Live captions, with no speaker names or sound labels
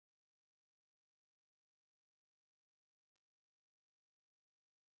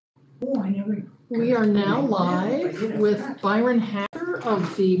Oh, I never. We are now live with Byron Hatter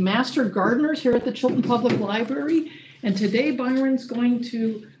of the Master Gardeners here at the Chilton Public Library. And today Byron's going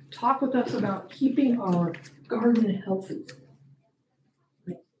to talk with us about keeping our garden healthy.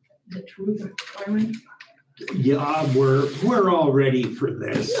 Is it true, Byron? Yeah, we're all ready for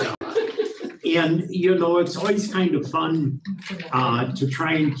this. And you know, it's always kind of fun to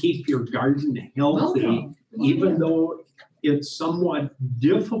try and keep your garden healthy, even though it's somewhat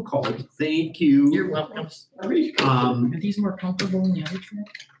difficult. Thank you. You're welcome. Are these more comfortable than the other chair?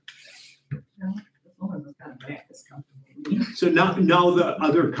 So now the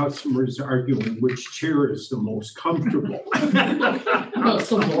other customers are arguing which chair is the most comfortable.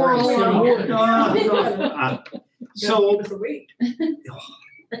 So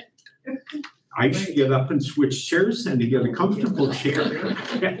I should get up and switch chairs and to get a comfortable chair.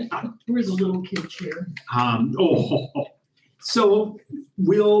 Where's a little kid chair? So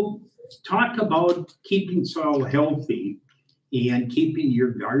we'll talk about keeping soil healthy and keeping your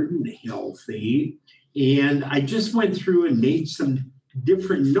garden healthy. And I just went through and made some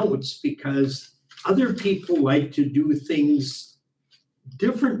different notes because other people like to do things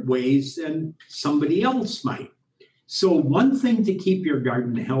different ways than somebody else might. So one thing to keep your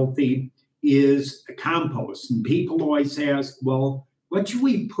garden healthy is a compost. And people always ask, well, what should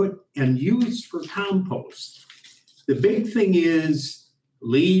we put and use for compost? The big thing is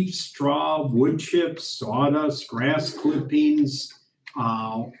leaves, straw, wood chips, sawdust, grass clippings,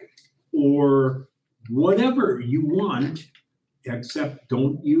 or whatever you want, except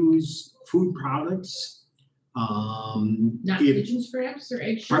don't use food products. Not kitchen scraps or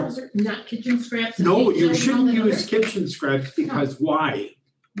eggshells, or not kitchen scraps? No, you shouldn't use kitchen scraps because why?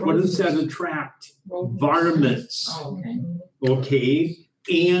 What does that attract? Varmints. Oh, okay. Okay,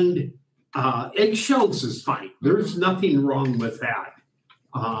 and eggshells is fine. There's nothing wrong with that.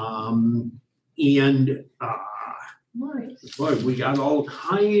 Boy, we got all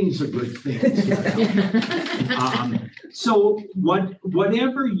kinds of good things. So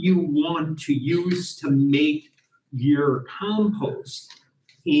whatever you want to use to make your compost,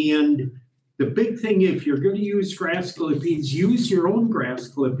 and the big thing, if you're going to use grass clippings, use your own grass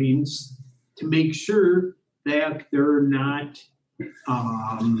clippings to make sure that they're not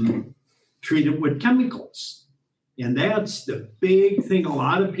treated with chemicals. And that's the big thing. A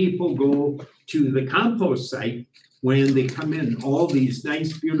lot of people go to the compost site when they come in, all these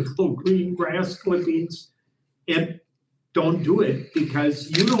nice, beautiful green grass clippings, and don't do it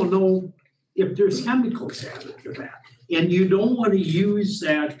because you don't know if there's chemicals added to that. And you don't want to use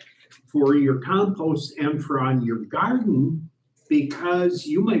that for your compost and for on your garden because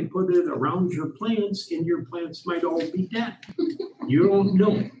you might put it around your plants and your plants might all be dead. You don't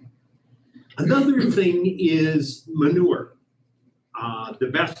know. Another thing is manure. The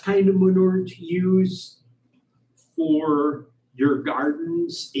best kind of manure to use for your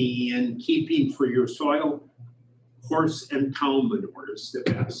gardens and keeping for your soil, horse and cow manure is the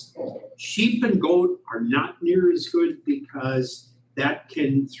best. Sheep and goat are not near as good because that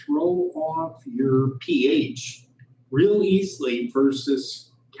can throw off your pH real easily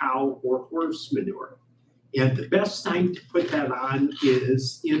versus cow or horse manure. And the best time to put that on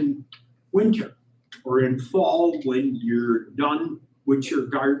is in winter or in fall when you're done with your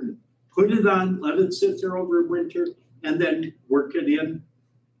garden. Put it on, let it sit there over winter, and then work it in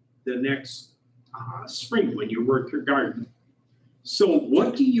the next spring when you work your garden. So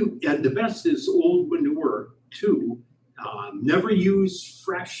and the best is old manure too. Never use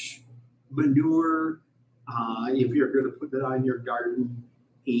fresh manure if you're going to put it on your garden,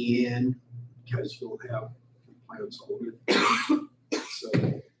 and because you'll have plants over it.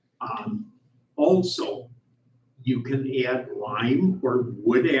 So also you can add lime or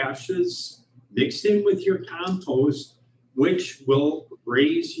wood ashes mixed in with your compost, which will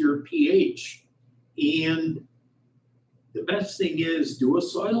raise your pH. And the best thing is do a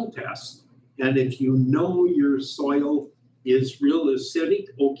soil test. And if you know your soil is real acidic,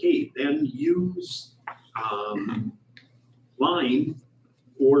 okay, then use lime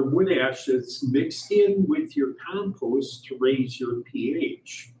or wood ashes mixed in with your compost to raise your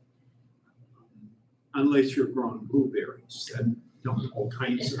pH. Unless you're growing blueberries, then all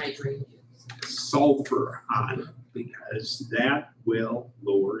kinds of sulfur on it because that will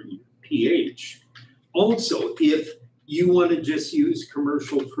lower your pH. Also, if you want to just use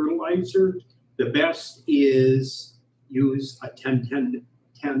commercial fertilizer, the best is use a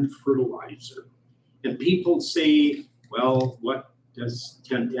 10-10-10 fertilizer. And people say, well, what does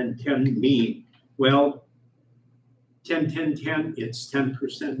 10-10-10 mean? Well, 10-10-10, it's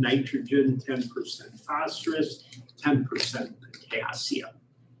 10% nitrogen, 10% phosphorus, 10% potassium.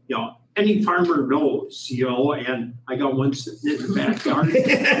 you know, any farmer knows, you know, and I got one sitting in the backyard.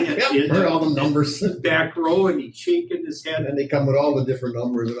 Heard all the numbers. Back row, and he's shaking his head. And they come with all the different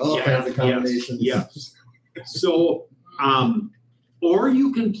numbers and all kinds of combinations. Yes. So, or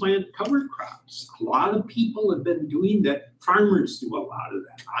you can plant cover crops. A lot of people have been doing that. Farmers do a lot of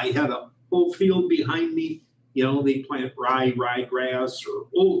that. I had a whole field behind me. You know, they plant ryegrass or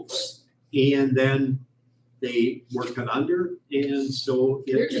oats, and then they work it under, and so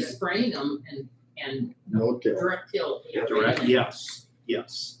They're just spraying them and No till. direct till. direct.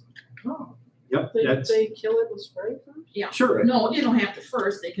 Yes. Oh, Yep. they kill it with spray first? Yeah. Sure. No, you don't have to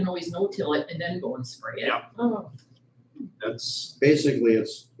first. They can always no-till it and then go and spray it. Yeah. Oh, That's Basically,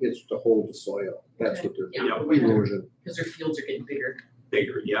 it's to hold the soil. That's what they're Yeah. doing. Erosion. Because their fields are getting bigger.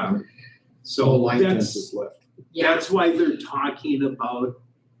 bigger. Yeah. No So line that's fences left. Yeah. That's why they're talking about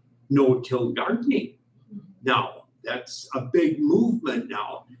no-till gardening now. That's a big movement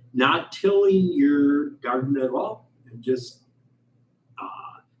now. Not tilling your garden at all, and just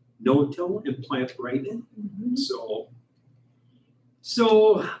no-till and plant right in. So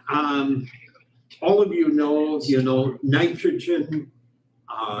all of you know, nitrogen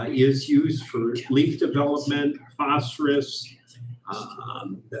is used for leaf development, phosphorus.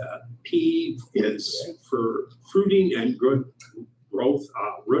 The P is for fruiting and good growth,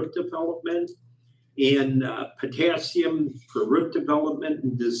 root development, and potassium for root development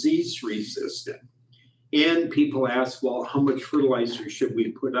and disease resistant. And people ask, well, how much fertilizer should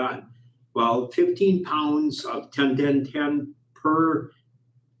we put on? Well, 15 pounds of 10-10-10 per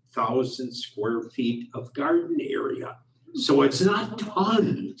 1,000 square feet of garden area. So it's not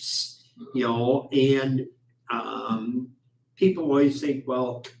tons, you know, and people always think,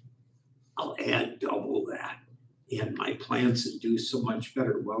 well, I'll add double that and my plants will do so much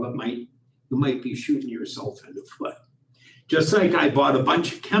better. Well, you might be shooting yourself in the foot. Just like I bought a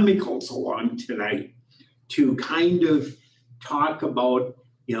bunch of chemicals along tonight to kind of talk about,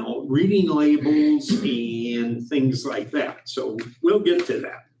 you know, reading labels and things like that. So we'll get to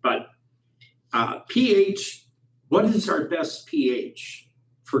that. But pH, what is our best pH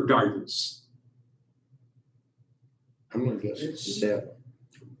for gardens? I'm gonna guess it's 7.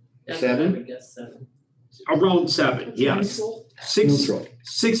 That's 7? what I would guess 7. Around 7, yes. Neutral.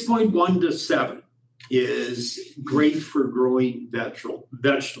 6.1 to 7 is great for growing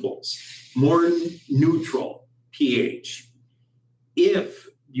vegetables. More neutral pH. If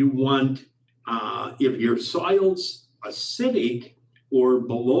you want, if your soil's acidic or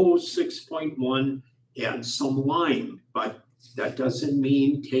below 6.1, add some lime, but that doesn't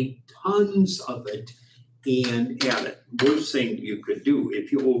mean take tons of it and add it. Worst thing you could do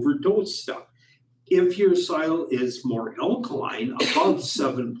if you overdose stuff. If your soil is more alkaline, above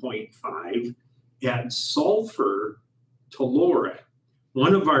 7.5, add sulfur to lower it.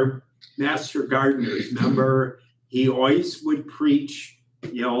 One of our master gardeners, remember, he always would preach,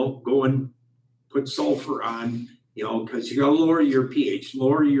 you know, go and put sulfur on, you know, because you gotta lower your pH,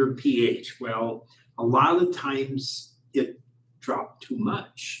 lower your pH. Well, a lot of times it dropped too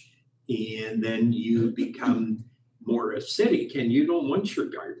much and then you become more acidic and you don't want your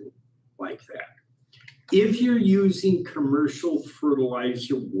garden like that. If you're using commercial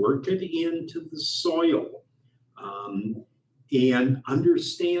fertilizer, work it into the soil and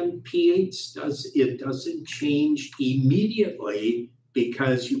understand pH doesn't change immediately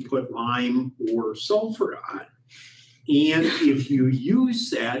because you put lime or sulfur on. And if you use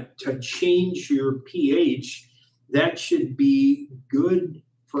that to change your pH, that should be good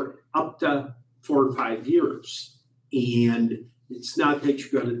for up to 4 or 5 years. And it's not that you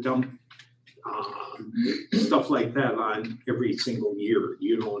got to dump stuff like that on every single year.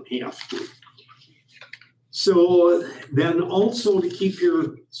 You don't have to. So then also to keep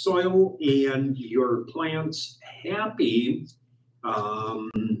your soil and your plants happy,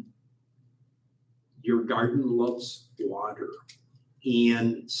 your garden loves water.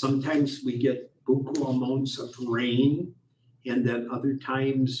 And sometimes we get buku amounts of rain, and then other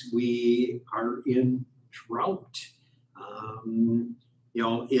times we are in drought. You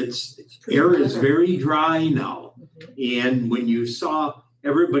know, air is very dry now. And when you saw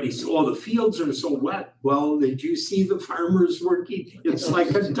everybody say, oh, the fields are so wet. Well, did you see the farmers working? It's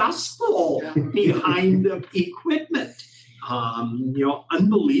like a dust bowl behind the equipment. You know,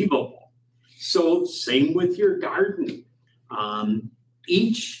 unbelievable. So same with your garden.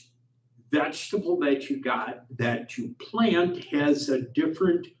 Each vegetable that you plant has a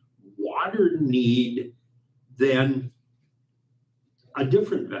different water need than a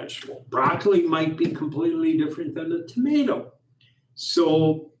different vegetable. Broccoli might be completely different than a tomato.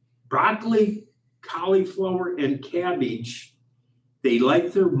 So broccoli, cauliflower, and cabbage They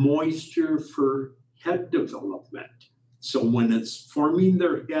like their moisture for head development. So when it's forming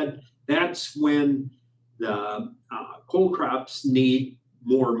their head, that's when the cole crops need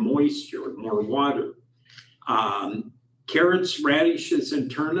more moisture, more water. Carrots, radishes,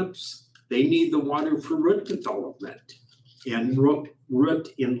 and turnips, they need the water for root development and root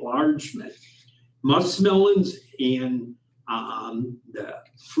enlargement. Muskmelons and the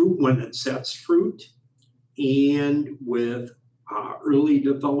fruit when it sets fruit, and with early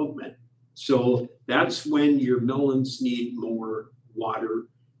development. So that's when your melons need more water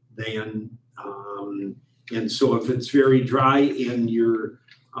than, and so if it's very dry and your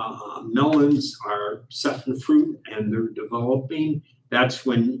melons are setting fruit and they're developing, that's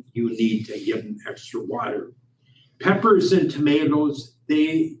when you need to give them extra water. Peppers and tomatoes,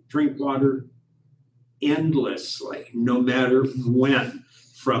 they drink water endlessly, no matter when,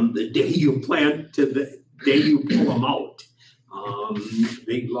 from the day you plant to the day you pull them out.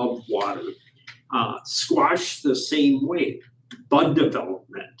 They love water. Squash the same way, bud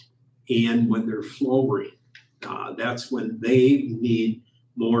development, and when they're flowering, that's when they need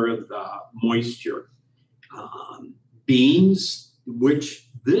more of the moisture. Beans, which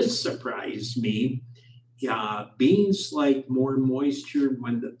this surprised me, beans like more moisture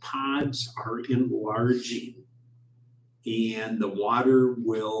when the pods are enlarging, and the water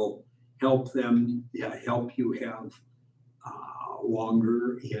will help them, help you have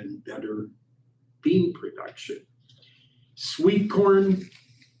longer and better bean production. Sweet corn,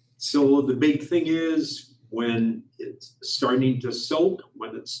 so the big thing is when it's starting to silk,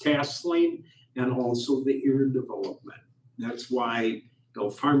 when it's tasseling, and also the ear development. That's why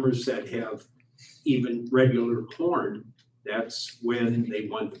farmers that have even regular corn, that's when they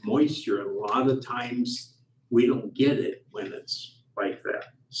want the moisture. And a lot of times we don't get it when it's like that.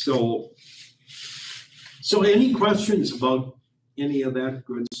 So any questions about any of that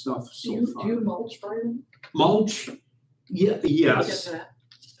good stuff so far? Do you mulch, Byron? Mulch, yes.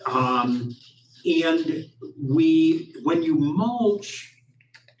 And when you mulch,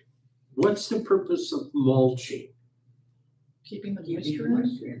 what's the purpose of mulching? Keeping the moisture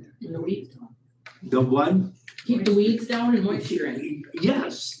in? And the weeds down. The what? Keep the weeds down and moisture in.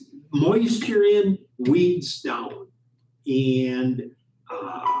 Yes, moisture in, weeds down. And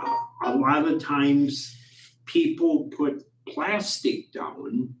a lot of times people put plastic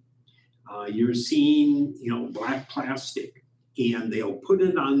down. You're seeing, black plastic, and they'll put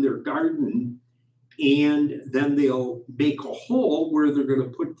it on their garden, and then they'll make a hole where they're going to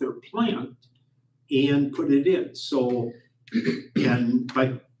put their plant and put it in. So,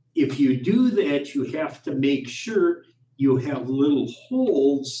 but if you do that, you have to make sure you have little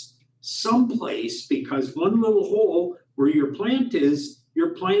holes someplace, because one little hole where your plant is,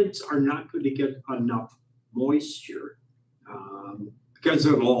 your plants are not going to get enough moisture because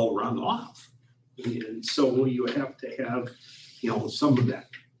it'll all run off. And so you have to have, some of that.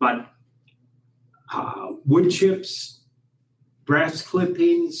 But wood chips, grass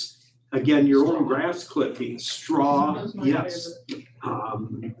clippings, again, your own grass clippings, straw, yes.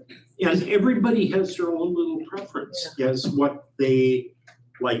 And everybody has their own little preference as what they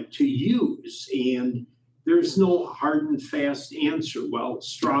like to use. And there's no hard and fast answer. Well,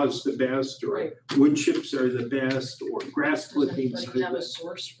 straw is the best, or wood chips are the best, or grass clippings. Does anybody have a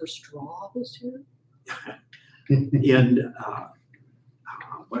source for straw this year? And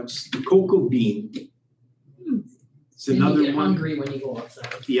what's the cocoa bean? It's another you get one. Hungry when you go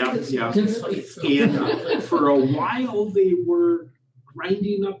outside. Yeah. And for a while they were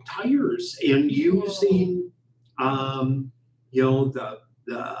grinding up tires and using, the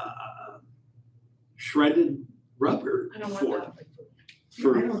shredded rubber I don't for want that.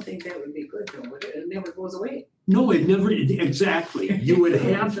 I don't think that would be good though. It never goes away. No, it never, exactly. You would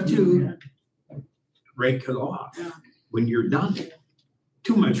have to rake it off when you're done.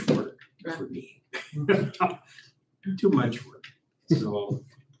 Too much work for me. Too much work. So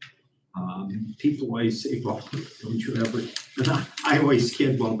people always say, well, don't you ever, and I always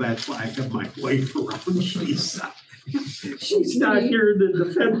kid, well, that's why I have my wife around. She's not here to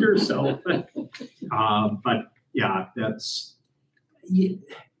defend herself. But yeah, that's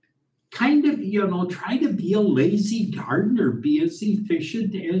kind of, try to be a lazy gardener, be as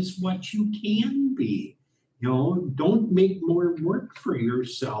efficient as what you can be. Don't make more work for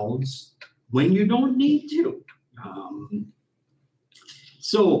yourselves when you don't need to.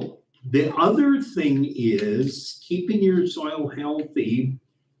 So the other thing is keeping your soil healthy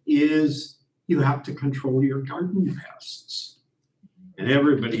is you have to control your garden pests. And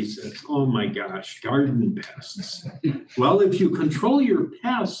everybody says, oh my gosh, garden pests. Well, if you control your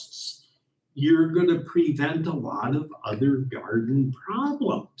pests, you're gonna prevent a lot of other garden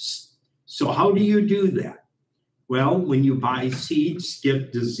problems. So how do you do that? Well, when you buy seeds,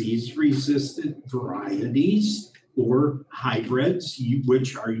 get disease-resistant varieties or hybrids,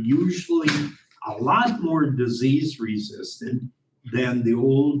 which are usually a lot more disease-resistant than the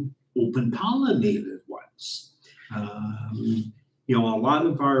old open pollinated ones. You know, a lot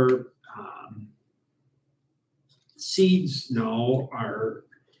of our seeds now are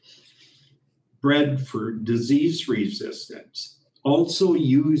bred for disease resistance. Also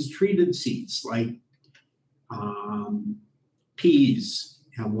use treated seeds like peas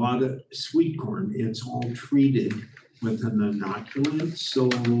and a lot of sweet corn. It's all treated with an inoculant, so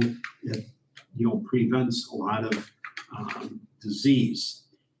it, you know, prevents a lot of disease.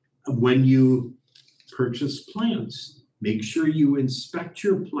 When you purchase plants, make sure you inspect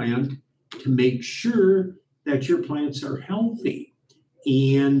your plant to make sure that your plants are healthy.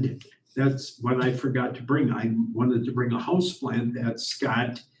 And that's what I forgot to bring. I wanted to bring a house plant that's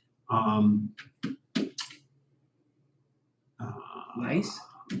got Nice.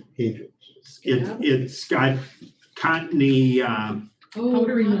 It's got cottony.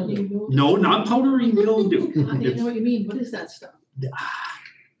 Powdery mildew. No, not powdery mildew. I didn't know what you mean. What is that stuff?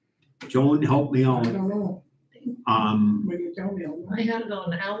 Joan, help me I out. don't know. When you tell me, I had it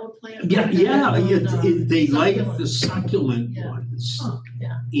on aloe plant. Yeah, they like succulent. the succulent Yeah. ones. Huh,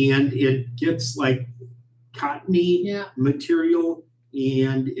 yeah, And it gets like cottony yeah. material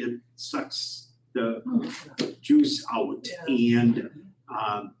and it sucks the juice out. And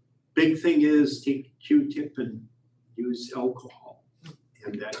big thing is take a Q-tip and use alcohol,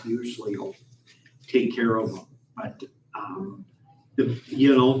 and that usually will take care of them. But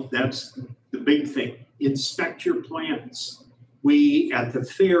you know, that's the big thing. Inspect your plants. We at the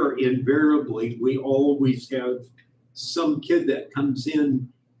fair invariably we always have some kid that comes in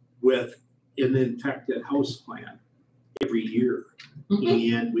with an infected house plant every year.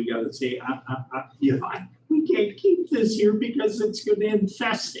 And we gotta say, you know, we can't keep this here because it's gonna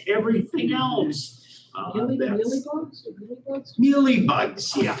infest everything else. Mealybugs?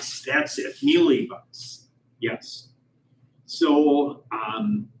 Mealybugs, yes, that's it, mealybugs, yes. So,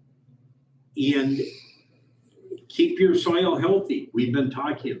 and keep your soil healthy. We've been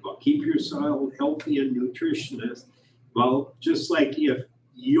talking about keep your soil healthy and nutritious. Well, just like if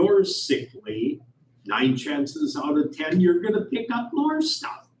you're sickly, 9 chances out of 10, you're gonna pick up more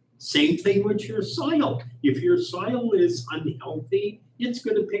stuff. Same thing with your soil. If your soil is unhealthy, it's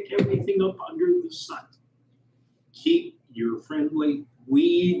gonna pick everything up under the sun. Keep your friendly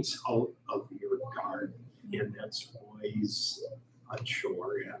weeds out of your garden, and that's always a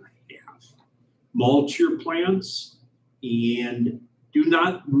chore and a half. Mulch your plants and do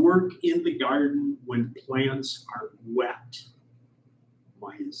not work in the garden when plants are wet.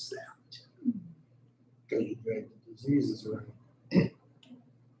 Why is that? Because you drag the diseases around.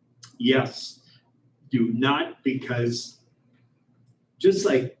 Yes, do not, because just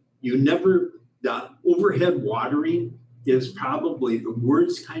like you never, the overhead watering is probably the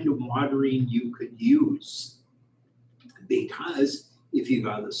worst kind of watering you could use. Because if you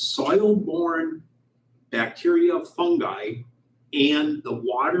got a soil-borne bacteria, fungi, and the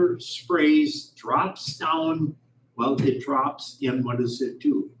water sprays, drops down, well, it drops, and what does it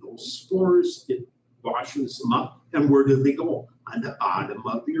do? Those spores, it washes them up, and where do they go? On the bottom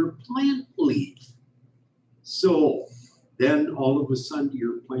of your plant leaf. So then all of a sudden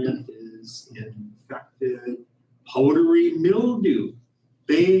your plant is infected. Powdery mildew,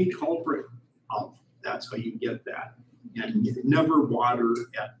 big culprit. That's how you get that. And you never water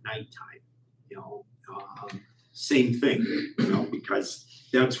at nighttime, you know. Same thing, you know, because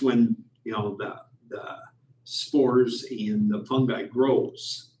that's when, you know, the spores and the fungi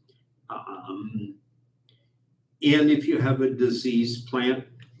grows. And if you have a diseased plant,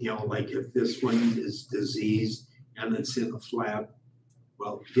 you know, like if this one is diseased and it's in a flap,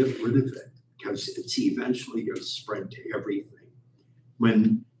 well, get rid of it because it's eventually going to spread to everything.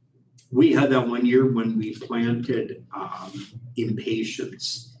 When we had that one year when we planted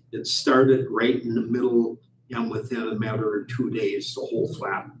impatiens, it started right in the middle, and within a matter of 2 days, the whole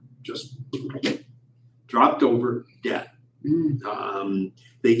flap just dropped over, dead.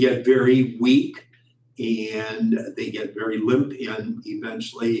 They get very weak and they get very limp, and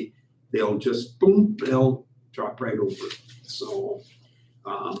eventually they'll just boom, they'll drop right over. So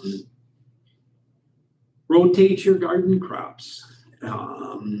rotate your garden crops.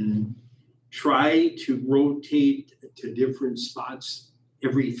 Try to rotate to different spots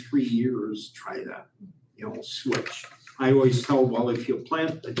every 3 years. Try that, you know, switch. I always tell, well, if you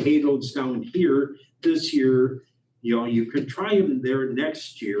plant potatoes down here this year, You could try them there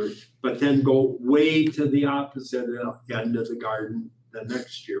next year, but then go way to the opposite end of the garden the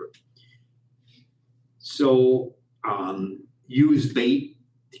next year. So, use bait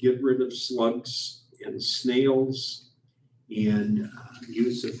to get rid of slugs and snails, and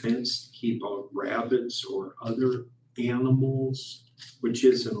use a fence to keep out rabbits or other animals, which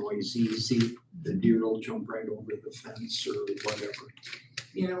isn't always easy. The deer will jump right over the fence or whatever.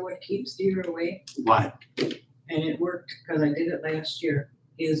 You know what keeps deer away? What? And it worked, cause I did it last year,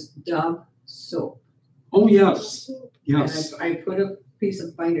 is Dove soap. Oh, yes, And yes. I put a piece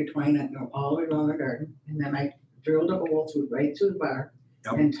of binder twine all around the garden, and then I drilled a hole right through the bar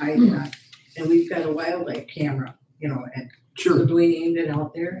Yep. and tied it on. And we've got a wildlife camera, and so Sure. Dwayne aimed it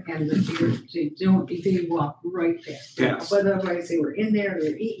out there, and the deer, they walk right past. Yes. But otherwise, they were in there,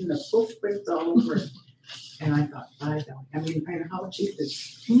 they're eating the footprints all over it. And I thought, how cheap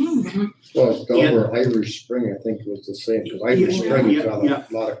is Well, Dove or Irish Spring, I think was the same, because Irish Yeah, Spring has yeah, got yeah.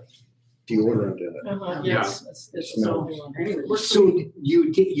 a lot of deodorant in it. Uh-huh, Yeah. yes, it's Smell. Anyway, So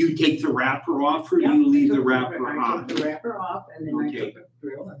you take the wrapper off, or you leave the wrapper I on? took the wrapper off, and then I Okay. took a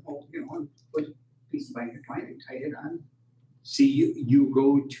drill and and put a piece of binder twine and tied it on. See, you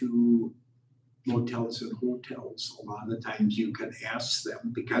go to motels and hotels, a lot of times you can ask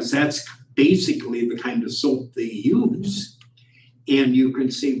them, because that's basically the kind of soap they use. And you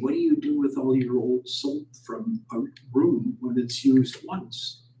can say, what do you do with all your old soap from a room when it's used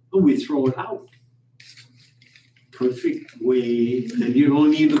once? Oh, we throw it out. Perfect way, then you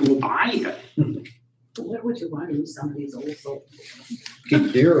don't need to go buy it. But what would you want to use somebody's old soap?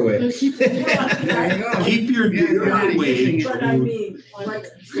 Keep deer away. There you go. Keep your deer Yeah, away. But I mean, like.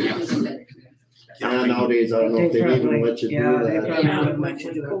 Yeah. Yeah, nowadays, I don't know if they even let you do Yeah, they that. probably Yeah, would much let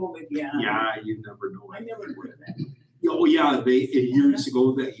of you do it. COVID, yeah. Yeah, you never know. I never heard of that. Oh, yeah, years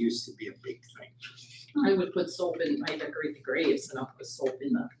ago, that used to be a big thing. I would put soap in, I decorate the graves and I'll put soap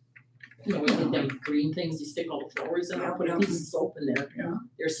in the, with them green things, you stick all the flowers in, I'll put a piece of soap in there. Yeah.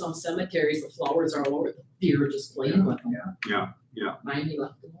 There's some cemeteries, the flowers are all over, the deer are just playing with them. Yeah. Mine, he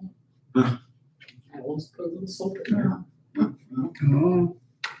left them Huh. alone. I always put a little soap in there. Oh,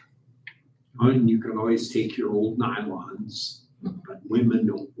 And you can always take your old nylons, but women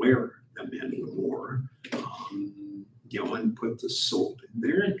don't wear them anymore. And put the soap in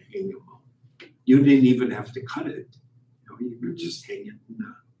there and hang them up. You didn't even have to cut it. You could just hang it in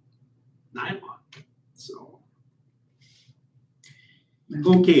the nylon. So.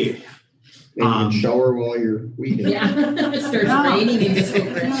 Okay. And you can shower while you're weeding. Yeah, it starts raining and just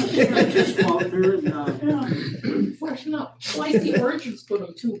Just go out there and, freshen up. Well, I see orchards put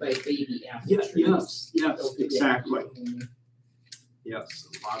them too by baby apple trees. yes, exactly. Yes,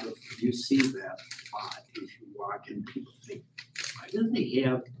 a lot of, you see that a lot if you walk and people think, why do they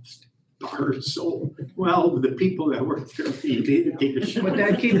have bar soap? Well, the people that work there, they did take a shower. would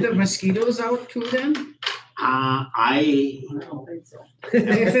that keep the mosquitoes out too then? I don't think so.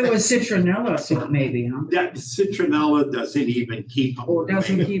 If it was citronella soap maybe, huh? that citronella doesn't even keep them. Oh, it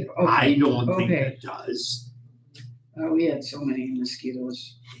doesn't away. keep, I okay. don't think Okay. it does. Oh, we had so many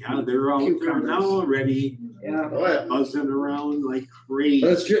mosquitoes. Yeah, they're out there now already, Yeah. Oh, yeah. buzzing around like crazy.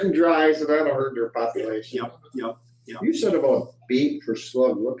 But it's getting dry, so that'll hurt their population. Yep. You said about bait for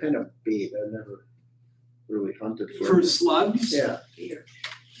slug. What kind of bait? I never really hunted for. For slugs? Yeah.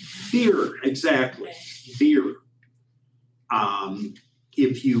 Beer, exactly, beer.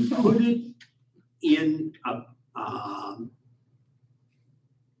 If you put it in a,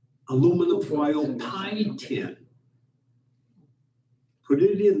 aluminum foil pie tin, put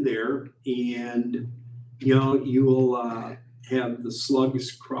it in there and, you'll, have the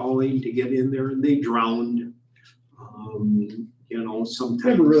slugs crawling to get in there and they drowned. Sometimes.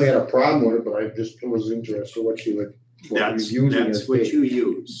 Never really had a problem with it, but I just was interested what you would. That's using that's as what bait. you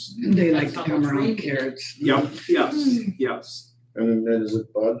use. They like to come around carrots. Yep, yes. And then is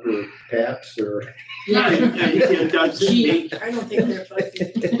it bud or taps or? And it doesn't make, I don't think they're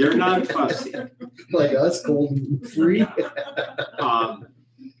fussy. they're not fussy. Like us, cold and free?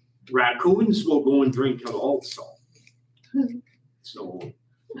 Raccoons will go and drink it also. So.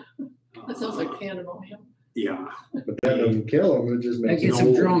 That sounds like pandemonium. Yeah, But that doesn't kill them, it just That makes gets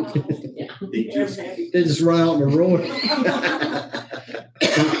them. them drunk. they just, They just run out on the road.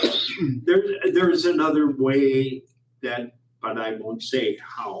 there's another way that, but I won't say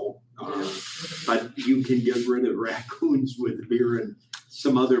how. But you can get rid of raccoons with beer and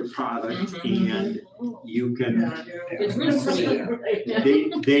some other product and you can, It's really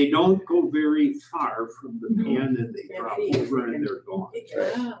sweet. they don't go very far from the pan and they drop over and they're gone.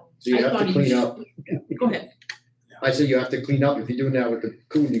 So you have to clean up. Go ahead. I said you have to clean up, if you're doing that with the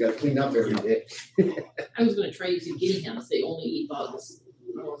coon, you gotta clean up every day. I was gonna try using guinea hens, they only eat bugs.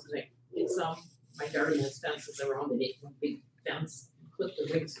 I was gonna get some, my garden has fences around it, one big fence, clip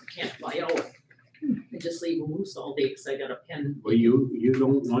the wings, so you can't fly out. I just leave them loose all day, cause I got a pen. Well, you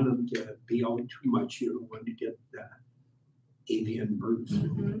don't want them to be out too much, you don't want to get avian bird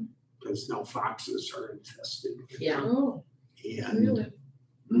flu, because now foxes are infested. Yeah, Oh, And really?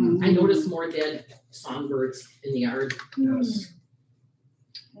 I noticed more dead songbirds in the yard. yes.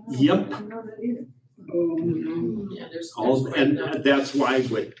 Yep. Oh, no. Yeah, there's All, quite and enough. that's why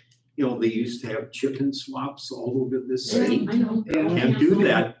with, they used to have chicken swaps all over the city. I know. Yeah. Can't do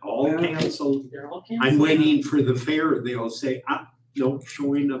that, all Yeah. canceled. They're all canceled. I'm waiting for the fair, they'll say, no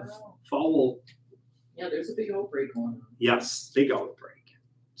showing of fowl. Yeah, there's a big outbreak going on. Yes, big outbreak.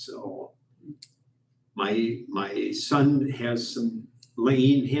 So my son has some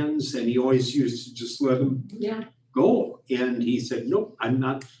laying hens and he always used to just let them Yeah. go. And he said, nope, I'm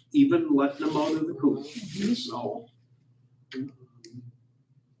not even letting them out of the coop. So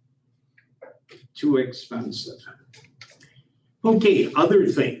too expensive. Okay, other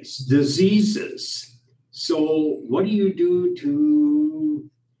things, diseases. So what do you do to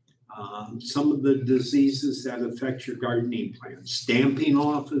some of the diseases that affect your gardening plants? Stamping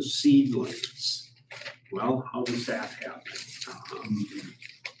off of seedlings. Well, how does that happen?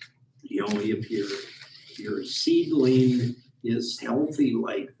 If your seedling is healthy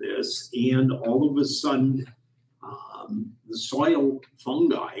like this and all of a sudden the soil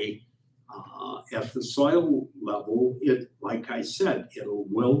fungi at the soil level, it, like I said, it'll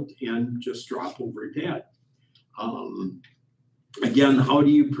wilt and just drop over dead. Again, how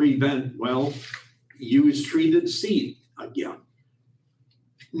do you prevent? Well, use treated seed again.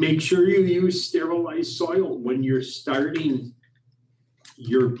 Make sure you use sterilized soil when you're starting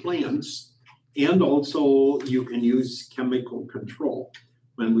your plants, and also you can use chemical control.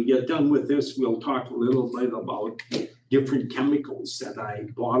 When we get done with this, we'll talk a little bit about different chemicals that I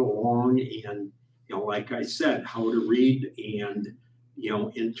brought along, and like I said, how to read and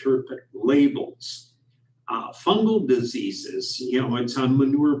interpret labels. Fungal diseases, it's on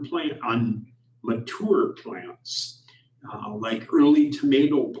mature plants, like early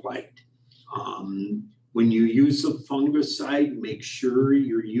tomato blight. When you use a fungicide, make sure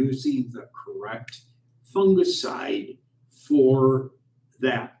you're using the correct fungicide for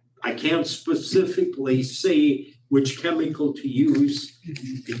that. I can't specifically say which chemical to use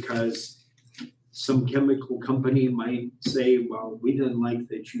because some chemical company might say, well, we didn't like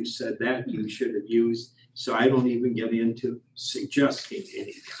that you said that, you should have used. So I don't even get into suggesting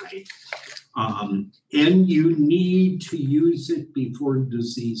any kind. And you need to use it before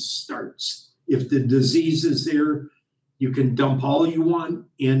disease starts. If the disease is there, you can dump all you want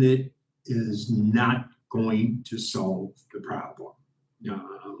and it is not going to solve the problem.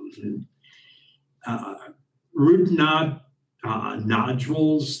 Root knot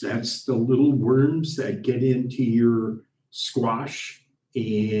nodules, that's the little worms that get into your squash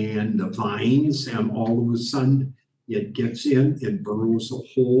and the vines, and all of a sudden it gets in, it burrows a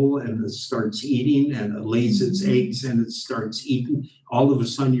hole and it starts eating, and it lays its eggs and it starts eating. All of a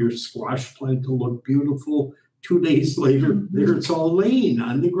sudden your squash plant will look beautiful. 2 days later, there it's all laying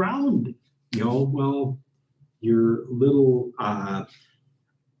on the ground. Well, your little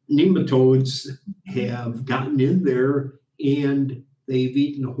nematodes have gotten in there and they've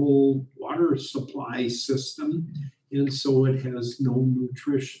eaten the whole water supply system. And so it has no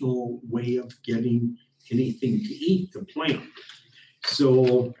nutritional way of getting anything to eat, the plant.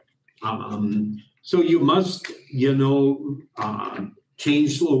 So, so you must,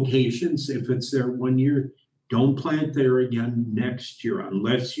 change locations. If it's there 1 year, don't plant there again next year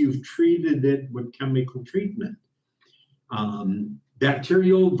unless you've treated it with chemical treatment.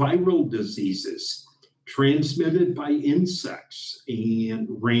 Bacterial viral diseases transmitted by insects and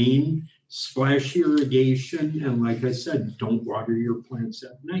rain, splash irrigation, and like I said, don't water your plants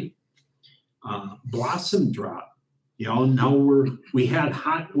at night. Blossom drop. Now we had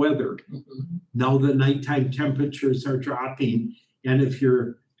hot weather. Now the nighttime temperatures are dropping, and if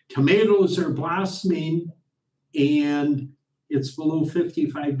your tomatoes are blossoming and it's below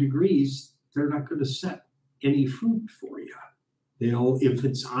 55 degrees, they're not going to set any fruit for you. If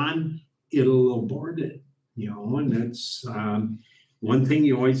it's on, it'll abort it. And that's one thing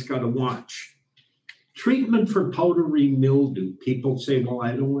you always got to watch. Treatment for powdery mildew. People say, well,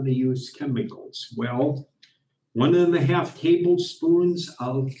 I don't want to use chemicals. Well, 1.5 tablespoons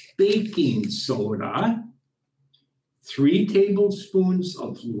of baking soda, 3 tablespoons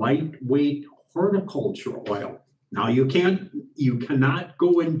of lightweight horticultural oil. Now you cannot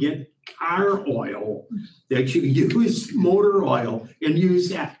go and get car oil that you use motor oil and use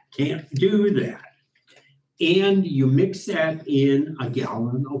that. Can't do that. And you mix that in a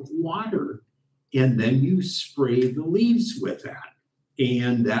gallon of water, and then you spray the leaves with that.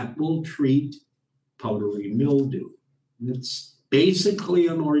 And that will treat powdery mildew. It's basically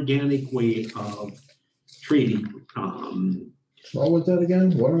an organic way of treating. What was that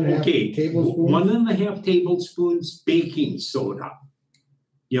again? 1.5 tablespoons? 1.5 tablespoons baking soda.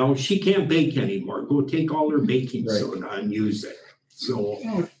 You know, she can't bake anymore. Go take all her baking Right. soda and use it. So,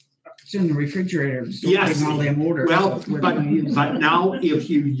 Oh, it's in the refrigerator, Yes. storing all them orders. well, so we're gonna use but now if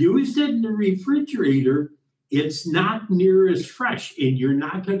you used it in the refrigerator, it's not near as fresh, and you're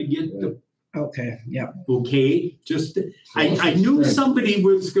not gonna get the, Okay, yeah. okay, just, I knew somebody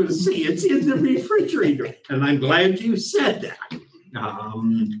was gonna say it's in the refrigerator, and I'm glad you said that.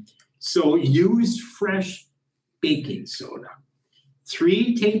 So use fresh baking soda.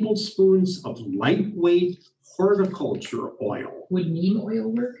 3 tablespoons of lightweight horticulture oil. Would neem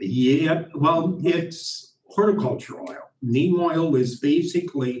oil work? Yeah, well, it's horticulture oil. Neem oil is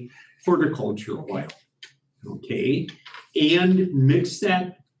basically horticulture oil. Okay, and mix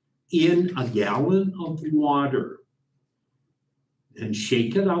that in a gallon of water and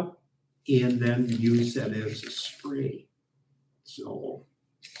shake it up, and then use that as a spray. So,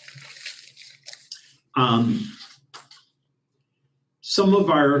 some of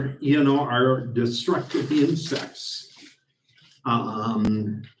our, our destructive insects,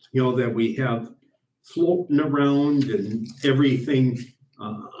 that we have floating around and everything,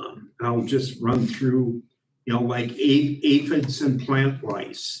 I'll just run through, like aphids and plant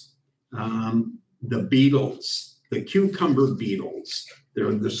lice, the beetles, the cucumber beetles.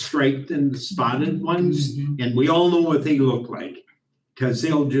 They're the striped and the spotted ones, and we all know what they look like because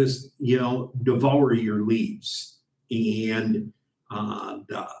they'll just, devour your leaves. And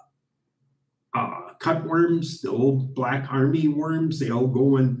the cutworms, the old black army worms, they all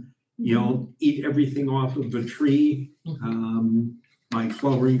go and, eat everything off of a tree. My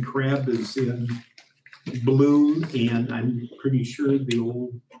flowering crab is in bloom, and I'm pretty sure the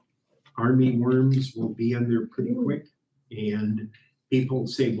old army worms will be in there pretty quick. And people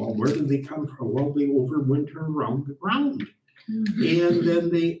say, well, where do they come from? Well, they overwinter around the ground. And then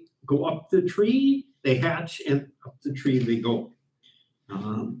they go up the tree, they hatch, and up the tree they go.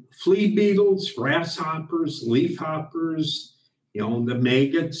 Flea beetles, grasshoppers, leafhoppers, the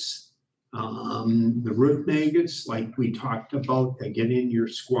maggots, the root maggots, like we talked about, that get in your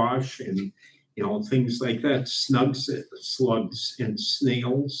squash and, things like that, slugs and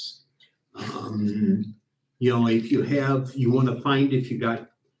snails. If you want to find if you got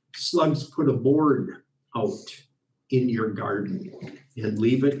slugs, put a board out in your garden and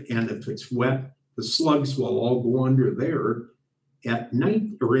leave it. And if it's wet, the slugs will all go under there at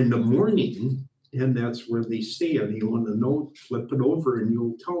night or in the morning, and that's where they stay. And you want to know, flip it over and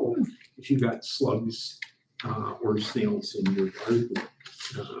you'll tell if you got slugs or snails in your garden.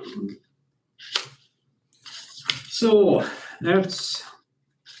 So that's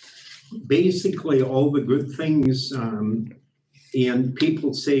basically all the good things. And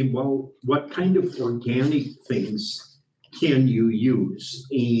people say, well, what kind of organic things can you use?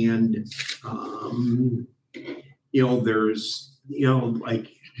 And, there's, like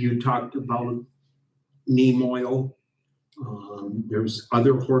you talked about neem oil. There's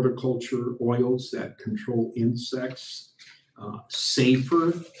other horticulture oils that control insects.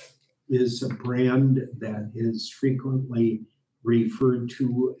 Safer is a brand that is frequently referred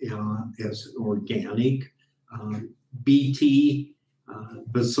to as an organic. BT,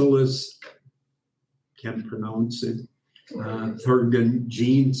 Bacillus, can't pronounce it,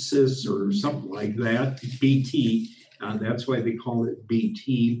 Thuringiensis or something like that, BT, that's why they call it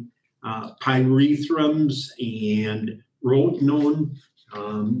BT. Pyrethrum and rotenone,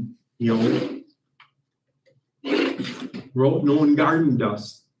 rotenone garden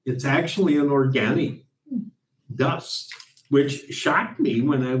dust. It's actually an organic dust, which shocked me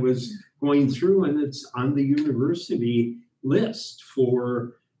when I was going through, and it's on the university list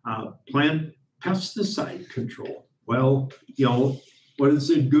for plant pesticide control. Well, what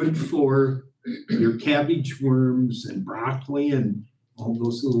is it good for your cabbage worms and broccoli and all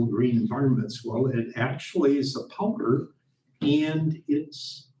those little green varmints? Well, it actually is a powder, and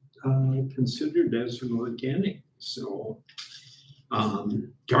it's considered as an organic. So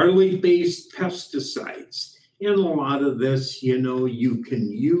garlic-based pesticides. And a lot of this, you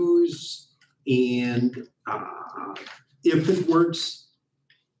can use, and if it works,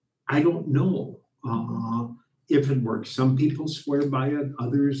 I don't know if it works. Some people swear by it,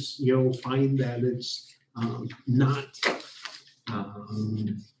 others, find that it's not.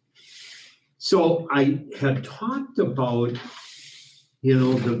 So I had talked about,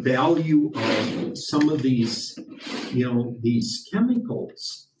 the value of some of these, these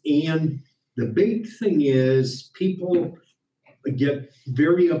chemicals. And the big thing is people get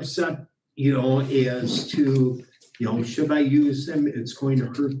very upset, as to, should I use them? It's going to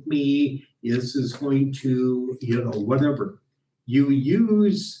hurt me. This is going to, whatever. You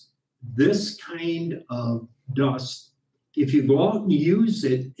use this kind of dust. If you go out and use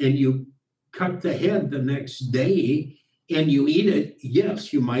it and you cut the head the next day and you eat it,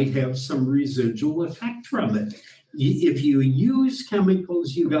 yes, you might have some residual effect from it. If you use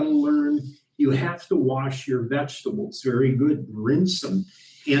chemicals, you got to learn, you have to wash your vegetables very good, rinse them,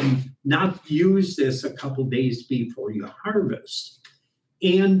 and not use this a couple days before you harvest.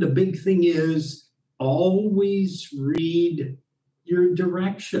 And the big thing is always read your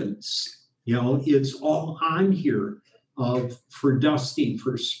directions. It's all on here for dusting,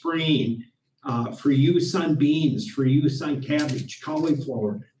 for spraying, for use on beans, for use on cabbage,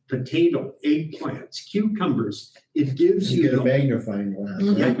 cauliflower, potato, eggplants, cucumbers. It gives You you get a the magnifying glass.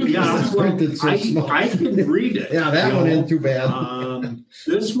 yeah, It's printed so small. I can read it. Yeah, that one ain't too bad.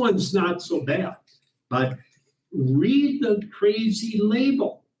 This one's not so bad, but read the crazy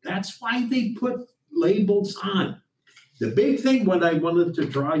label. That's why they put labels on. The big thing, what I wanted to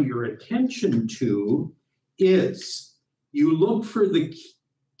draw your attention to is you look for the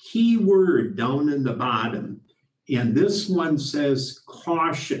key word down in the bottom, and this one says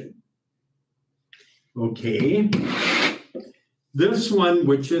caution. Okay. This one,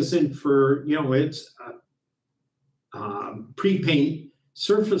 which isn't for, it's pre-paint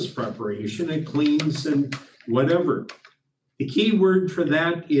surface preparation, it cleans and whatever. The key word for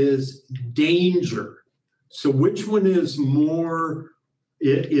that is danger. So which one is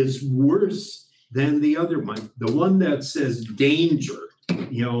worse than the other one? The one that says danger,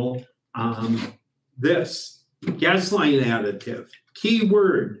 this gasoline additive,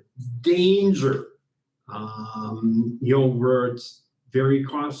 keyword danger, where it's very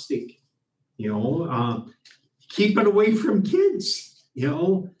caustic, keep it away from kids,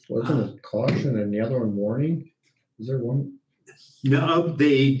 Wasn't it caution and the other one warning? Is there one? No,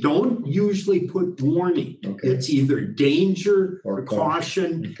 they don't usually put warning. Okay. It's either danger or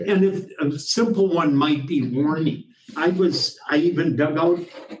caution. Okay. And if a simple one might be warning. I even dug out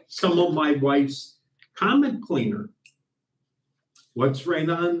some of my wife's Comet cleaner. What's right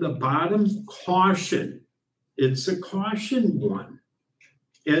on the bottom? Caution. It's a caution one.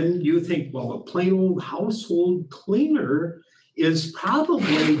 And you think, well, a plain old household cleaner is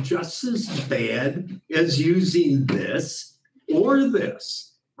probably just as bad as using this or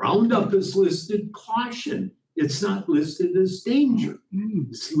this. Roundup is listed caution. It's not listed as danger.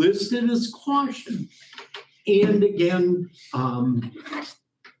 It's listed as caution. And again, home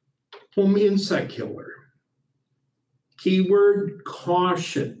insect killer. Keyword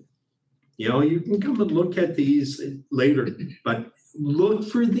caution. You can come and look at these later, but look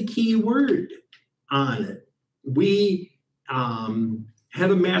for the keyword on it. We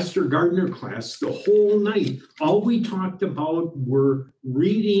had a Master Gardener class the whole night. All we talked about were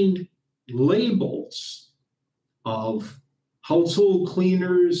reading labels of household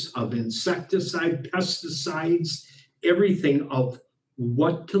cleaners, of insecticide, pesticides, everything of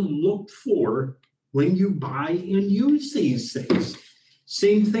what to look for when you buy and use these things.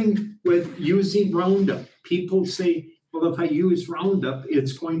 Same thing with using Roundup. People say, well, if I use Roundup,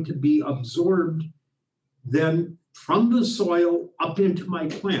 it's going to be absorbed then from the soil up into my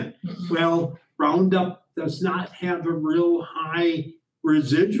plant. Well, Roundup does not have a real high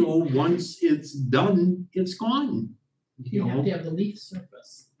residual. Once it's done, it's gone. You have to have the leaf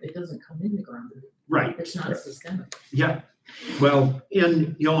surface. It doesn't come in the ground. Right. It's not systemic. Yeah. Well,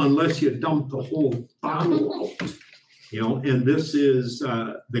 and unless you dump the whole bottle out, and this is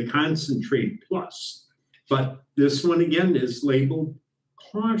the concentrate plus. But this one again is labeled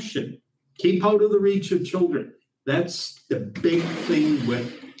caution. Keep out of the reach of children. That's the big thing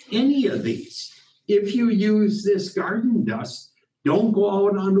with any of these. If you use this garden dust, don't go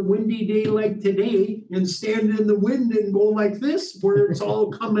out on a windy day like today and stand in the wind and go like this where it's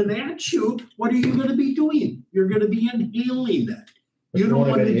all coming at you. What are you going to be doing? You're going to be inhaling that. You don't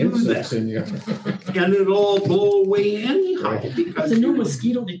want to do that. And it'll all blow away anyhow. Because It's a new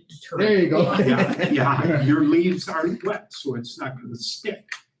mosquito deterrent. There you go. Yeah, your leaves aren't wet, so it's not going to stick.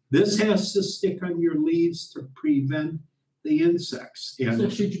 This has to stick on your leaves to prevent the insects. So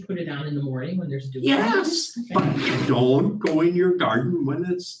And should you put it on in the morning when there's dew? yes, but don't go in your garden when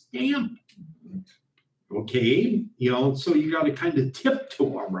it's damp. Okay, so you got to kind of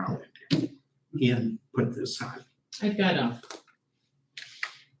tiptoe around it and put this on. I've got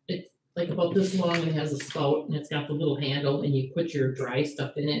like about this long and it has a spout and it's got the little handle and you put your dry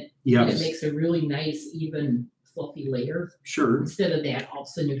stuff in it. And it Yes, makes a really nice, even fluffy layer. sure. Instead of that, all of a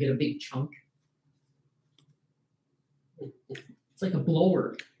sudden you get a big chunk. It's like a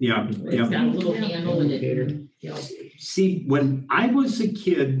blower. Yeah, It's yeah. got a little handle and it, you know, See, when I was a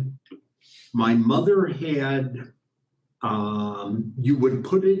kid, my mother had, you would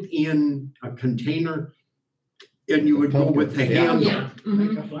put it in a container and you would go with the Yeah. handle, yeah.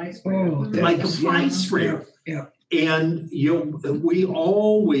 mhm. Like a fly sprayer. Oh, like a that's- fly yeah, sprayer. yeah. And we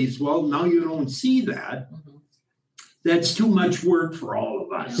always, well, now you don't see that. Mhm. That's too much work for all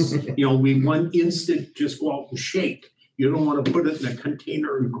of us. We want instant, just go out and shake. You don't want to put it in a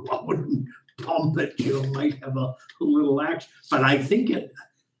container and go out and pump it. You might have a little action. But I think it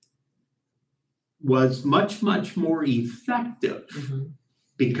was much, much more effective Mhm.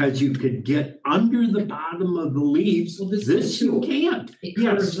 because you could get under the bottom of the leaves. Well, this This you too. can't. It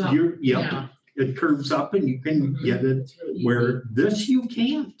Yes, curves up. you're, yep, Yeah. it curves up and you can Mhm. get it It's really easy. where this you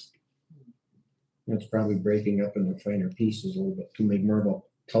can't. It's probably breaking up into finer pieces a little bit to make more of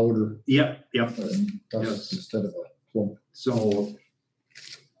a powder Yep, yep. dust Yes. instead of a clump.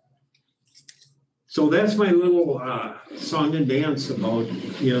 So that's my little song and dance about,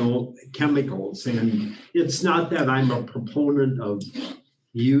 chemicals. And it's not that I'm a proponent of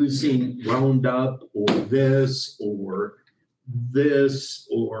using Roundup or this or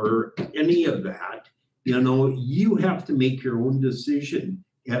any of that. You have to make your own decision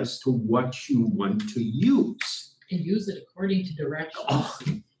as to what you want to use. And use it according to directions. Oh,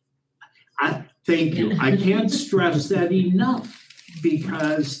 thank you. I can't stress that enough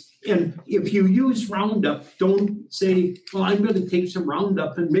because, and if you use Roundup, don't say, well, I'm gonna take some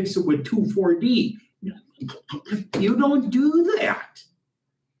Roundup and mix it with 2,4-D. You don't do that.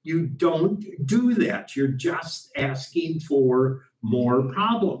 You don't do that. You're just asking for more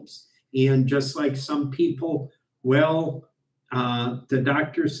problems. And just like some people, well, the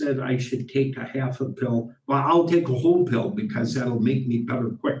doctor said I should take a half a pill. Well, I'll take a whole pill because that'll make me better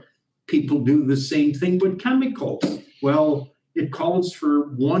quick. People do the same thing with chemicals. Well, it calls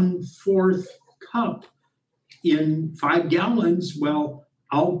for 1/4 cup in 5 gallons. Well,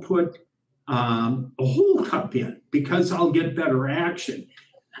 I'll put a whole cup in because I'll get better action.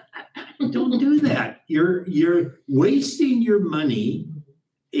 Don't do that. You're wasting your money.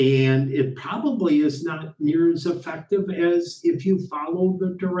 And it probably is not near as effective as if you follow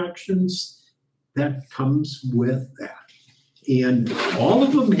the directions that comes with that. And all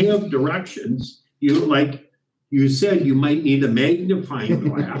of them have directions. Like you said, you might need a magnifying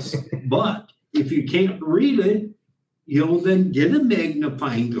glass, but if you can't read it, then get a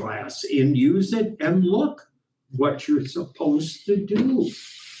magnifying glass and use it and look what you're supposed to do.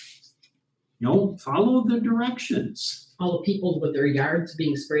 Follow the directions. All the people with their yards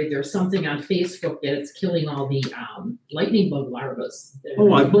being sprayed, there's something on Facebook that it's killing all the lightning bug larvae.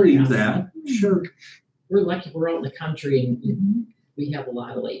 Oh, I believe that. Sure. We're lucky we're out in the country and we have a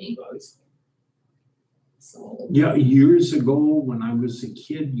lot of lightning bugs. So. Yeah, years ago when I was a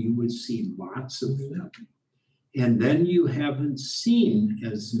kid, you would see lots of them. And then you haven't seen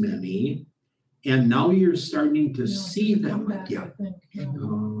as many. And now you're starting to see them again.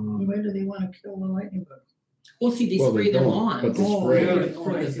 Where do they want to kill the lightning bugs? Well, see, they Well, they spray their don't, lawns but they spray.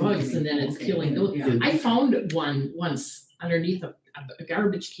 for the bugs and then it's killing those. Yeah. I found one once underneath a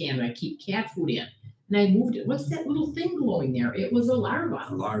garbage can that I keep cat food in. And I moved it. What's that little thing glowing there? It was a larva.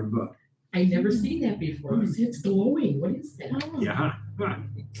 Larva, I never seen that before. I said, it's glowing. What is that? yeah.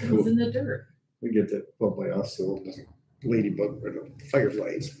 It was in the dirt. We get that, well, by us, the ladybug or the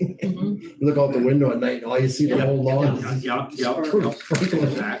fireflies. Mhm. You look out the window at night, and all you see the whole lawn. Yeah.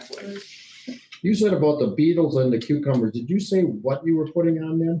 Exactly. You said about the beetles and the cucumbers. Did you say what you were putting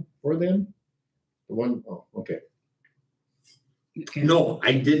on them for them? The one, oh, okay, Okay. No,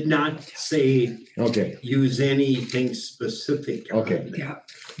 I did not say okay, use anything specific. on Okay. it. Yeah.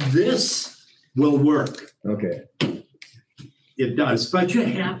 This will work. okay, It does, but you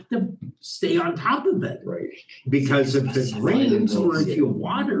have to stay on top of it right. because if it rains or if you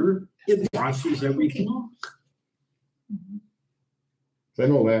water, it washes everything off. I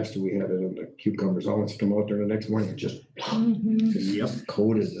know last year we had it in the cucumbers. I wanted to come out there the next morning and just Yep.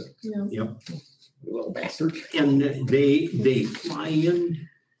 coated the Yep. little bastard. And they fly in.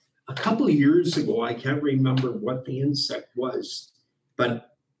 A couple of years ago, I can't remember what the insect was,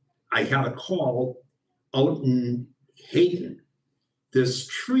 but I had a call out in Hayden. This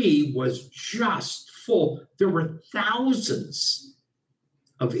tree was just full. There were thousands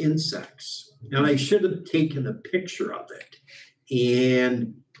of insects. And I should have taken a picture of it.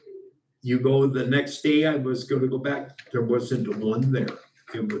 And you go the next day, I was going to go back. There wasn't one there.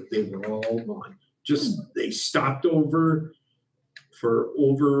 They were all gone. Just, they stopped over for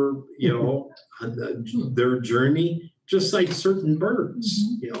over, on their journey, just like certain birds,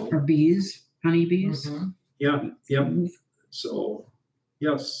 Or bees, honeybees. Mhm. Yeah, yep. So,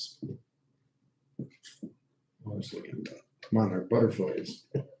 yes, Honestly, monarch butterflies.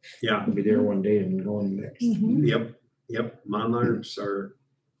 yeah, I'll be there one day and going next. Mhm. yep. Monarchs are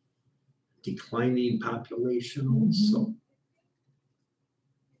declining population also.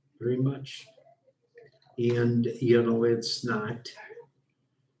 Very much. And, it's not,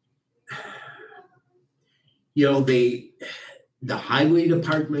 the highway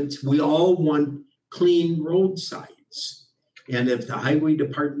departments, we all want clean roadsides. And if the highway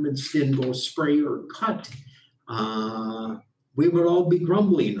departments didn't go spray or cut, we would all be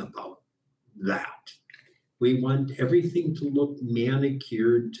grumbling about that. We want everything to look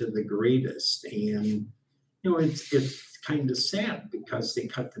manicured to the greatest. And, it's kind of sad because they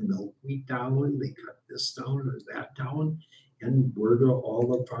cut the milkweed down, they cut this down or that down. And where do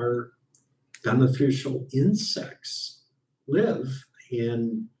all of our beneficial insects live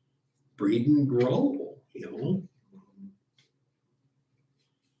and breed and grow,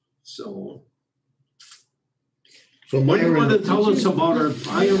 So So what do you want to Myron, tell us about our no,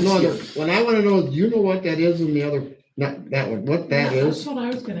 biosphere? when I wanna know, do you know what that is in the other, not that one, what that Yeah, That's is? what I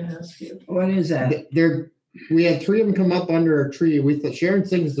was gonna ask you. What is that? We had 3 of them come up under a tree. We thought Sharon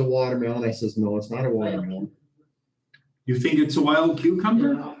thinks it's a watermelon. I says, no, it's not a watermelon. You think it's a wild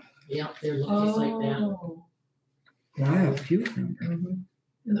cucumber? Yeah, they're looking just like that. Oh. Wild cucumber. Mhm.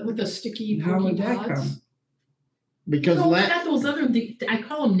 And then with the sticky How pokey would that pods. come? Because No, we got those other, I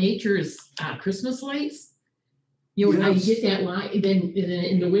call them nature's Christmas lights. How you get that line, then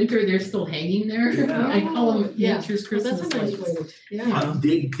in the winter, they're still hanging there. I call them Yeah. nature's Oh, that's Christmas a nice lights. way to, yeah.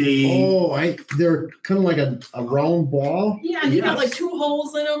 They're they're kind of like a round ball. Yeah, they got Yes. like 2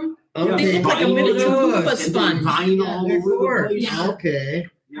 holes in them. Yeah, They look like a vine miniature all Loofah over. sponge. vine all They're over the gourds. place. Yeah. Okay.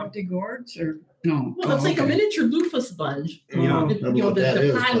 Are they gourds or no? Well, it's Oh, like a okay. miniature loofah sponge. Yeah. The- I don't know what the that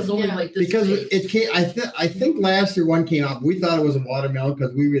is, pod is only Yeah. like this Because big. it came, I think last year one came up. We thought it was a watermelon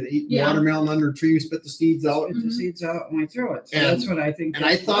because we were eating Yeah. watermelon under a tree. We spit the seeds out. Get the seeds out and we throw it. So And- that's what I think. And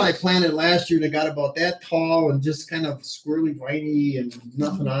I that thought I was. planted last year and it got about that tall and just kind of squirrely, viney and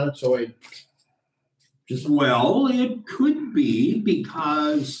nothing on it. So I just, Well, it could be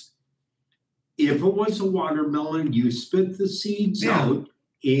because if it was a watermelon, you spit the seeds Yeah. out,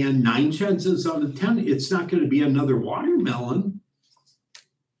 and 9 chances out of 10, it's not going to be another watermelon.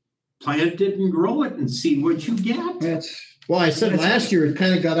 Plant it and grow it and see what you get. That's, well, I said That's- last year it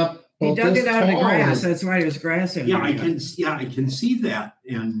kind of got up. he about dug this it out of the tall, grass. and- That's why there's grass in Yeah, there. I can see that,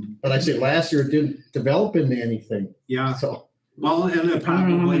 and But I said last year it didn't develop into anything. yeah, So well, and it I don't know how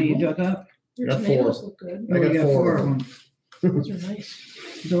probably many you won't. dug up. Your Got tomatoes 4. look good. I Oh, got you 4 of them. Those are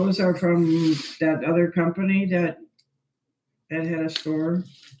nice. Those are from that other company that had a store.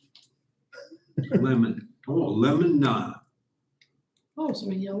 Lemon. Oh, lemon. Oh, so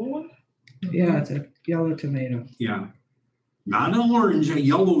a yellow one? Yeah, it's a yellow tomato. Yeah, not an orange, a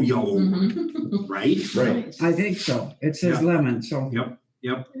yellow, Mhm. right? Right. Nice. I think so. It says Yeah. lemon, so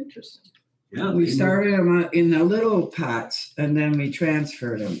Interesting. Yeah. we they started them in the little pots and then we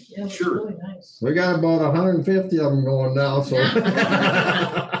transferred them. Yeah, that's Sure. really nice. we got about 150 of them going now. So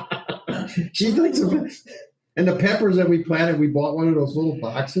she thinks of it. And the peppers that we planted, we bought one of those little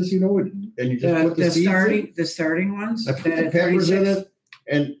boxes, and you just put the seeds in. The starting ones. I put that the at peppers in 36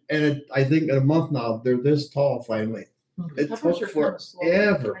 it, and I think in a month now they're this tall finally. It Peppers took are kinda slow.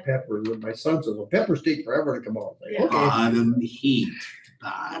 forever. Peppers, and my son says, "Well, peppers take forever to come out." I'm like, Yeah. okay, Bottom heat.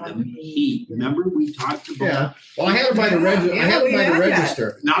 Bottom heat. Remember we talked about yeah. Well, I had it by the Yeah, I had it we by the had that.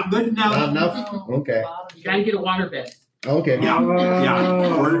 register. not good Not enough. enough. Oh, Okay. bottom. You gotta get a water bed. Okay.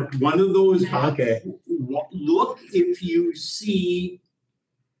 Yeah, or one of those. Okay. Look if you see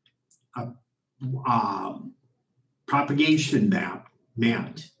a propagation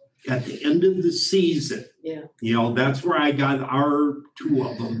mat at the end of the season. Yeah. That's where I got our 2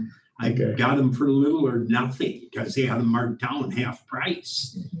 of them. I Okay. got them for little or nothing because they had them marked down half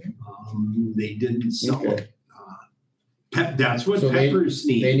price. They didn't sell them. Okay. That's what So peppers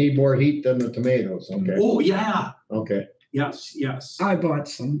They need. need more heat than the tomatoes. Okay. Oh, yeah. Okay. Yes. I bought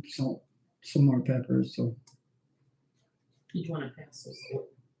some more peppers, so. Did you wanna pass those?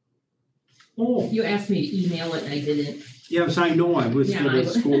 Oh, You asked me to email it and I didn't. yes, I know. I was Yeah, going I to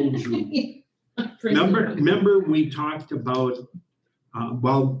scold you. Remember? Remember we talked about,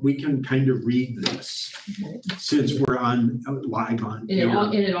 well, we can kind of read this since we're on live on. And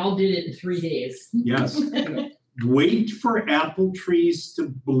it all did it in 3 days. Yes. Wait for apple trees to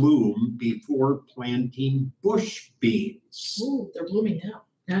bloom before planting bush beans. Ooh, they're blooming now.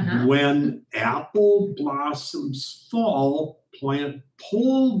 Uh-huh. When apple blossoms fall, plant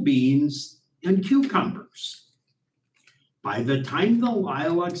pole beans and cucumbers. By the time the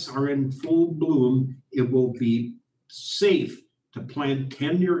lilacs are in full bloom, it will be safe to plant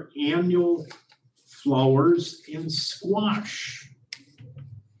tender annual flowers and squash.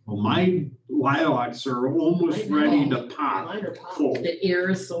 Well, my lilacs are almost ready to pop. Mine are popping. Full. The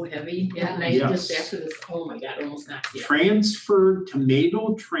air is so heavy at night, Yes. just after this, oh my God, almost knocked you out. Transfer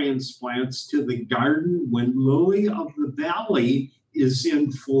tomato transplants to the garden when lily of the valley is in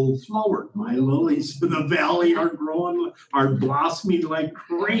full flower. My lilies of the valley are growing, are blossoming like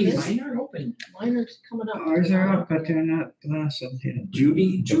crazy. Mine are open. Mine are coming up. Ours are up, but they're not blossomed yet.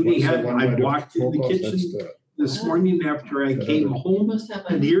 Judy What's had, that one I by the walked in the Focus? kitchen That's the- this morning after I came You home, must have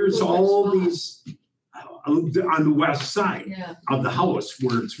a. and here's little all spot. these on the west side Yeah. of the house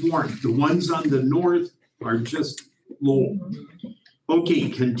where it's warm. The ones on the north are just low. Okay,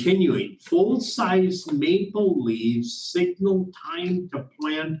 continuing. Full-size maple leaves signal time to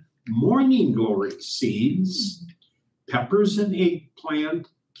plant morning glory seeds. Peppers and eggplant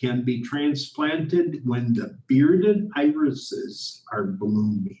can be transplanted when the bearded irises are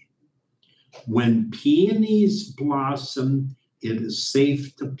blooming. When peonies blossom, it is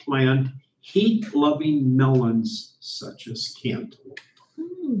safe to plant heat-loving melons such as cantaloupe.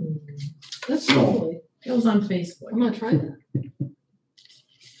 Hmm, That's So- lovely. It was on Facebook. I'm gonna try that.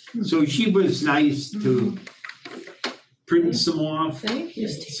 So she was nice to print some off, Thank you.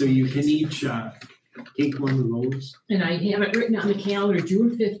 so you can each take one of those. And I have it written on the calendar,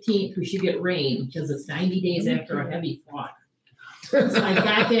 June 15th, we should get rain, because it's 90 days after a heavy frost. So I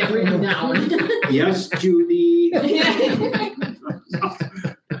got that written down. Yes, Judy,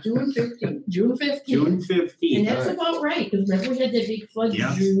 June 15th. June 15th. June And 15th, that's about right, because remember we had that big flood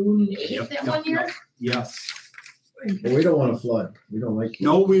Yes. June 8th Yep, that yep, one year? yes. But we don't want to flood. We don't like.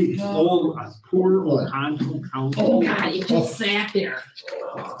 No, we, No. poor Oconto County. Oh God, it just sat there.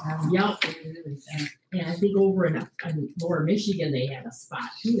 Yup. And I think over in Lower Michigan, they had a spot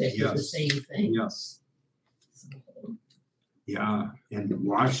too that did the Yes. same thing. Yes, yeah, and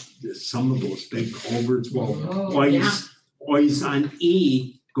washed some of those big culverts, well, Oh, yeah. always on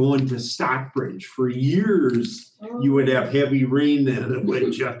E going to Stockbridge. For years, you would have heavy rain then, it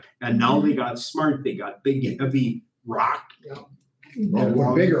would and now they got smart, they got big, heavy rock. Oh,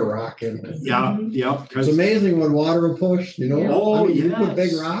 with bigger rock in it. Yeah, yep, It's 'cause- amazing when water will push, you know? Oh, I mean, you put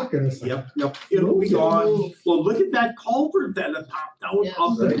big yes. rock and it's like, yep, it'll be gone. Well, look at that culvert that had popped out Yes.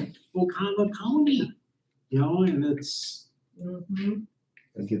 of right? Oconto County. You know, and it's, Mhm.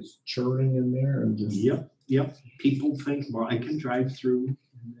 It gets churning in there and just. yep, people think, well, I can drive through.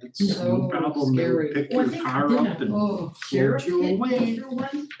 It's no No, problem, they'll scary. pick Well, I your think car I up did and, Oh, Sheriff you hit away. through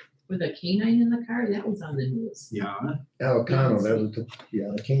one with a canine in the car, that was on the news. yeah. Alcano, that was the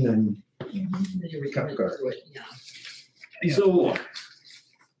canine. They were Cop coming car. through it, yeah. Yeah. So,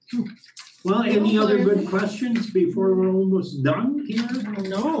 well, any other good questions before we're almost done here?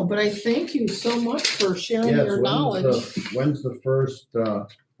 no, but I thank you so much for sharing Yes, your knowledge. when's the first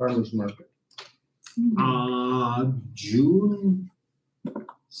farmer's market? June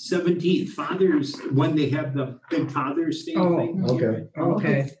 17th, when they have the big Father's Day Oh. thing. Okay.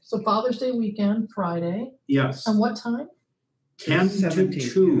 Okay, So Father's Day weekend, Friday, Yes, and what time? 10 to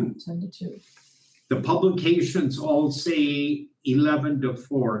 17th, 2. 10 to 2. The publications all say 11 to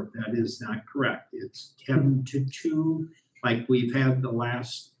 4. That is not correct. It's 10 to 2, like we've had the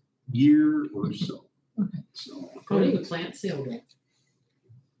last year or so. Okay. So, Go to the plant sale day.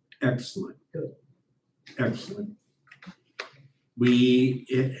 excellent. Good. Excellent.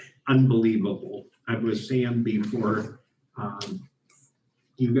 Unbelievable. I was saying before,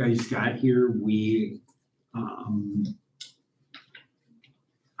 you guys got here,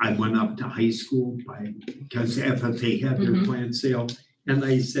 I went up to high school because FFA had their Mhm. plant sale, and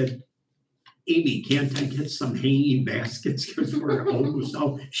I said, Amy, can't I get some hanging baskets because we're almost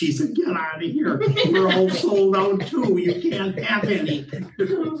out? She said, get out of here. We're all sold out too. You can't have any.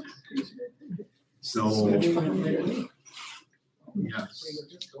 So,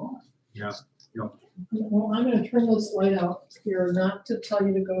 yes. Well, I'm gonna turn this light out here, not to tell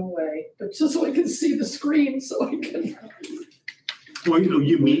you to go away, but just so I can see the screen, so I can. Well,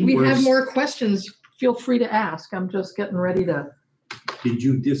 you mean, We have we're- more questions. Feel free to ask. I'm just getting ready to did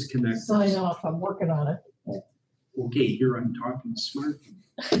you disconnect? sign off. I'm working on it. Okay, here I'm talking smart.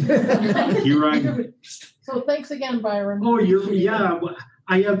 Here I'm, So thanks again, Byron. oh,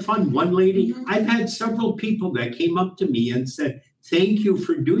 I had fun. One lady, I've had several people that came up to me and said, thank you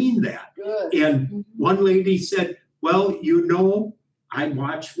for doing that. Good. And one lady said, well, you know, I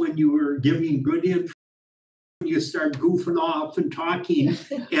watched when you were giving good info. You start goofing off and talking,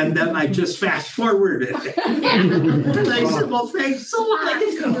 and then I just fast forwarded it. And I said, well, thanks so Like much.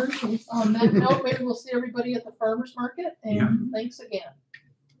 it's commercials. On that note, maybe we'll see everybody at the farmer's market, Yeah. and thanks again.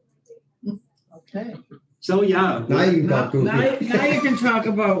 Okay. So, yeah, Now you can Now, talk goofy. now you can talk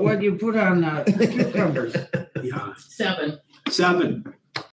about what you put on the cucumbers. yeah, 7. 7.